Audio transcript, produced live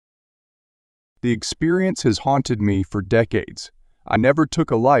The experience has haunted me for decades. I never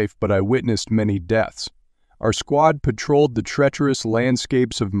took a life, but I witnessed many deaths. Our squad patrolled the treacherous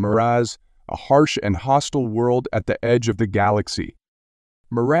landscapes of Miraz, a harsh and hostile world at the edge of the galaxy.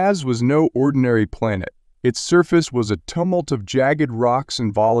 Miraz was no ordinary planet. Its surface was a tumult of jagged rocks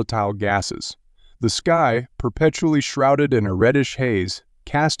and volatile gases. The sky, perpetually shrouded in a reddish haze,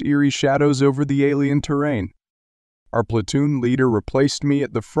 cast eerie shadows over the alien terrain. Our platoon leader replaced me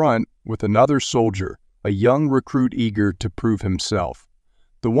at the front with another soldier, a young recruit eager to prove himself.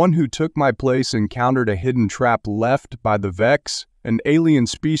 The one who took my place encountered a hidden trap left by the Vex, an alien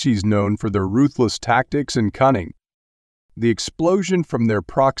species known for their ruthless tactics and cunning. The explosion from their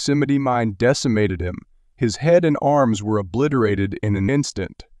proximity mine decimated him. His head and arms were obliterated in an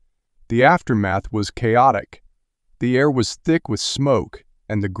instant. The aftermath was chaotic. The air was thick with smoke,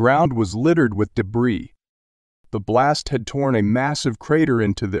 and the ground was littered with debris. The blast had torn a massive crater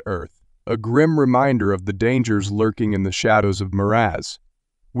into the earth, a grim reminder of the dangers lurking in the shadows of Miraz.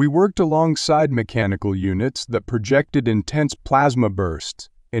 We worked alongside mechanical units that projected intense plasma bursts,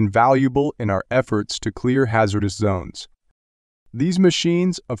 invaluable in our efforts to clear hazardous zones. These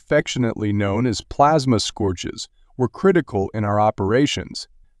machines, affectionately known as plasma scorches, were critical in our operations.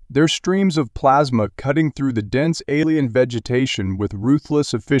 Their streams of plasma cutting through the dense alien vegetation with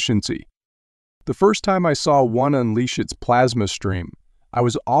ruthless efficiency. The first time I saw one unleash its plasma stream, I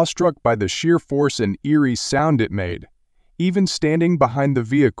was awestruck by the sheer force and eerie sound it made. Even standing behind the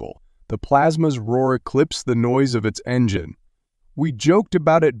vehicle, the plasma's roar eclipsed the noise of its engine. We joked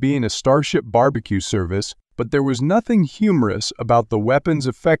about it being a Starship barbecue service, but there was nothing humorous about the weapon's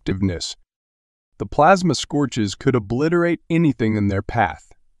effectiveness. The plasma scorches could obliterate anything in their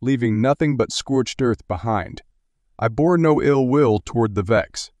path, leaving nothing but scorched earth behind. I bore no ill will toward the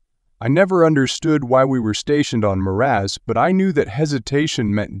Vex. I never understood why we were stationed on Miraz, but I knew that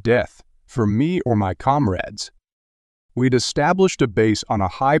hesitation meant death, for me or my comrades. We'd established a base on a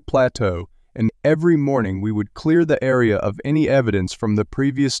high plateau, and every morning we would clear the area of any evidence from the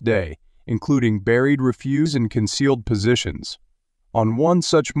previous day, including buried refuse and concealed positions. On one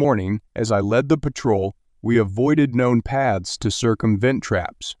such morning, as I led the patrol, we avoided known paths to circumvent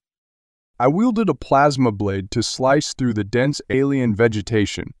traps. I wielded a plasma blade to slice through the dense alien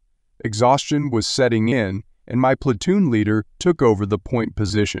vegetation. Exhaustion was setting in, and my platoon leader took over the point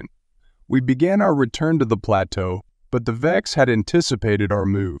position. We began our return to the plateau, but the Vex had anticipated our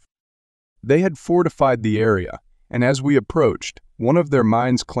move. They had fortified the area, and as we approached, one of their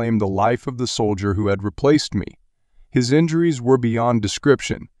mines claimed the life of the soldier who had replaced me. His injuries were beyond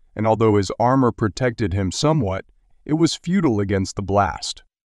description, and although his armor protected him somewhat, it was futile against the blast.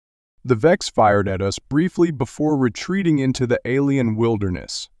 The Vex fired at us briefly before retreating into the alien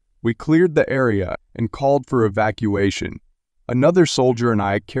wilderness. We cleared the area and called for evacuation. Another soldier and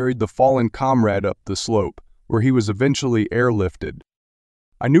I carried the fallen comrade up the slope, where he was eventually airlifted.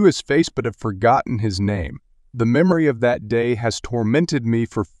 I knew his face but had forgotten his name. The memory of that day has tormented me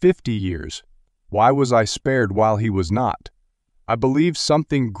for 50 years. Why was I spared while he was not? I believe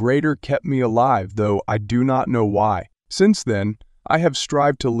something greater kept me alive, though I do not know why. Since then, I have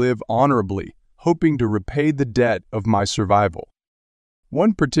strived to live honorably, hoping to repay the debt of my survival.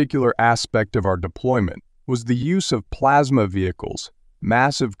 One particular aspect of our deployment was the use of plasma vehicles,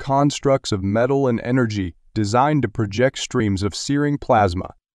 massive constructs of metal and energy designed to project streams of searing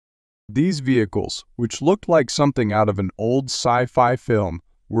plasma. These vehicles, which looked like something out of an old sci-fi film,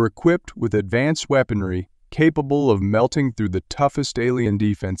 were equipped with advanced weaponry capable of melting through the toughest alien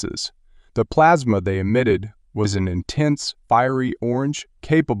defenses. The plasma they emitted was an intense, fiery orange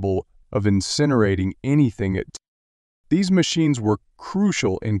capable of incinerating anything it. These machines were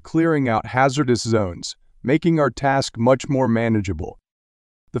crucial in clearing out hazardous zones, making our task much more manageable.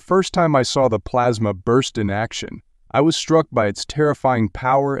 The first time I saw the plasma burst in action, I was struck by its terrifying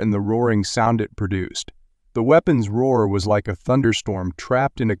power and the roaring sound it produced. The weapon's roar was like a thunderstorm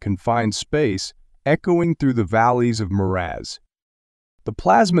trapped in a confined space, echoing through the valleys of Miraz. The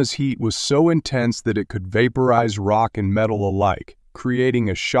plasma's heat was so intense that it could vaporize rock and metal alike, creating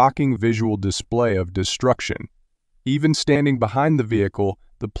a shocking visual display of destruction. Even standing behind the vehicle,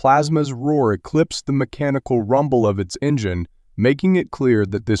 the plasma's roar eclipsed the mechanical rumble of its engine, making it clear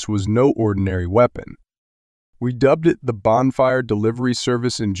that this was no ordinary weapon. We dubbed it the bonfire delivery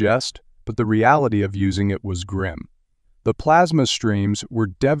service in jest, but the reality of using it was grim. The plasma streams were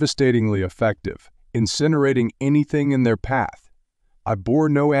devastatingly effective, incinerating anything in their path. I bore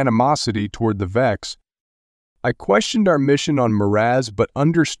no animosity toward the Vex. I questioned our mission on Miraz but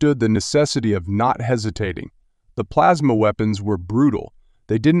understood the necessity of not hesitating. The plasma weapons were brutal.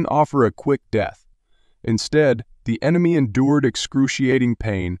 They didn't offer a quick death. Instead, the enemy endured excruciating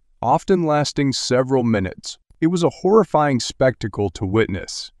pain, often lasting several minutes. It was a horrifying spectacle to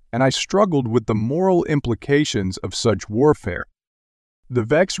witness, and I struggled with the moral implications of such warfare. The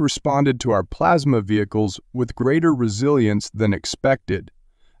Vex responded to our plasma vehicles with greater resilience than expected.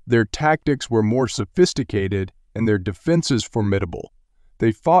 Their tactics were more sophisticated and their defenses formidable.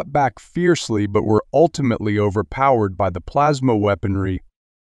 They fought back fiercely but were ultimately overpowered by the plasma weaponry.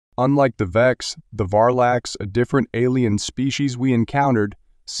 Unlike the Vex, the Varlax, a different alien species we encountered,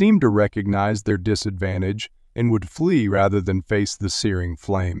 seemed to recognize their disadvantage and would flee rather than face the searing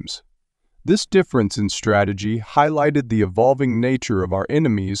flames. This difference in strategy highlighted the evolving nature of our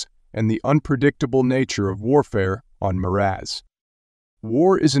enemies and the unpredictable nature of warfare on Mraz.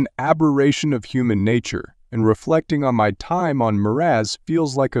 War is an aberration of human nature, and reflecting on my time on Mraz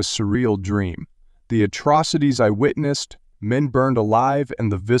feels like a surreal dream. The atrocities I witnessed, men burned alive,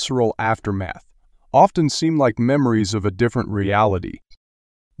 and the visceral aftermath often seem like memories of a different reality.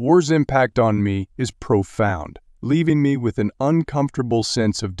 War's impact on me is profound, leaving me with an uncomfortable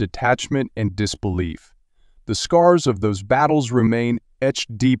sense of detachment and disbelief. The scars of those battles remain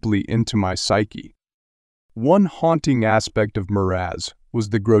etched deeply into my psyche. One haunting aspect of Mraz was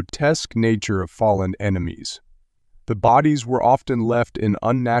the grotesque nature of fallen enemies. The bodies were often left in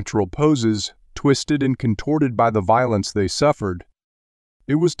unnatural poses, twisted and contorted by the violence they suffered.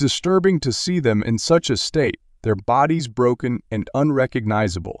 It was disturbing to see them in such a state, their bodies broken and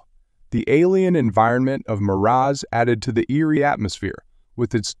unrecognizable. The alien environment of Mraz added to the eerie atmosphere,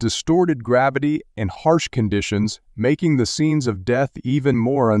 with its distorted gravity and harsh conditions making the scenes of death even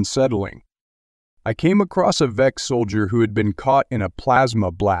more unsettling. I came across a Vex soldier who had been caught in a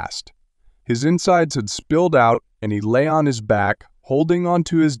plasma blast. His insides had spilled out and he lay on his back, holding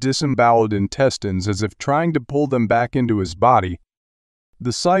onto his disemboweled intestines as if trying to pull them back into his body.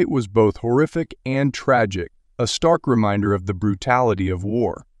 The sight was both horrific and tragic, a stark reminder of the brutality of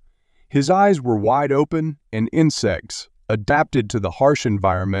war. His eyes were wide open, and insects, adapted to the harsh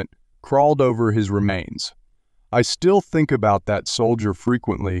environment, crawled over his remains. I still think about that soldier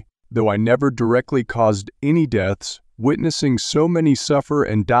frequently, though I never directly caused any deaths. Witnessing so many suffer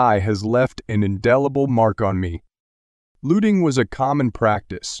and die has left an indelible mark on me. Looting was a common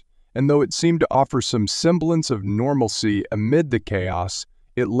practice, and though it seemed to offer some semblance of normalcy amid the chaos,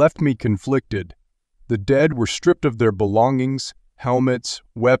 it left me conflicted. The dead were stripped of their belongings, helmets,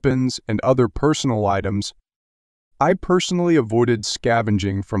 weapons, and other personal items. I personally avoided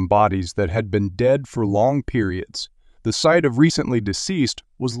scavenging from bodies that had been dead for long periods. The sight of recently deceased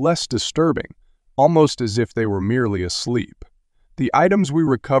was less disturbing, almost as if they were merely asleep. The items we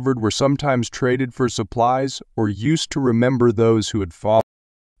recovered were sometimes traded for supplies or used to remember those who had fallen.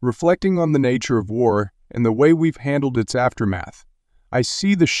 Reflecting on the nature of war and the way we've handled its aftermath, I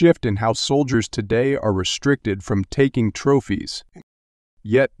see the shift in how soldiers today are restricted from taking trophies.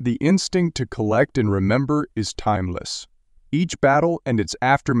 Yet the instinct to collect and remember is timeless. Each battle and its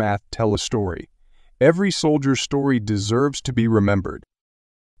aftermath tell a story. Every soldier's story deserves to be remembered.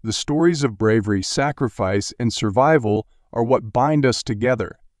 The stories of bravery, sacrifice, and survival are what bind us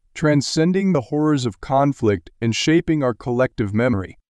together, transcending the horrors of conflict and shaping our collective memory.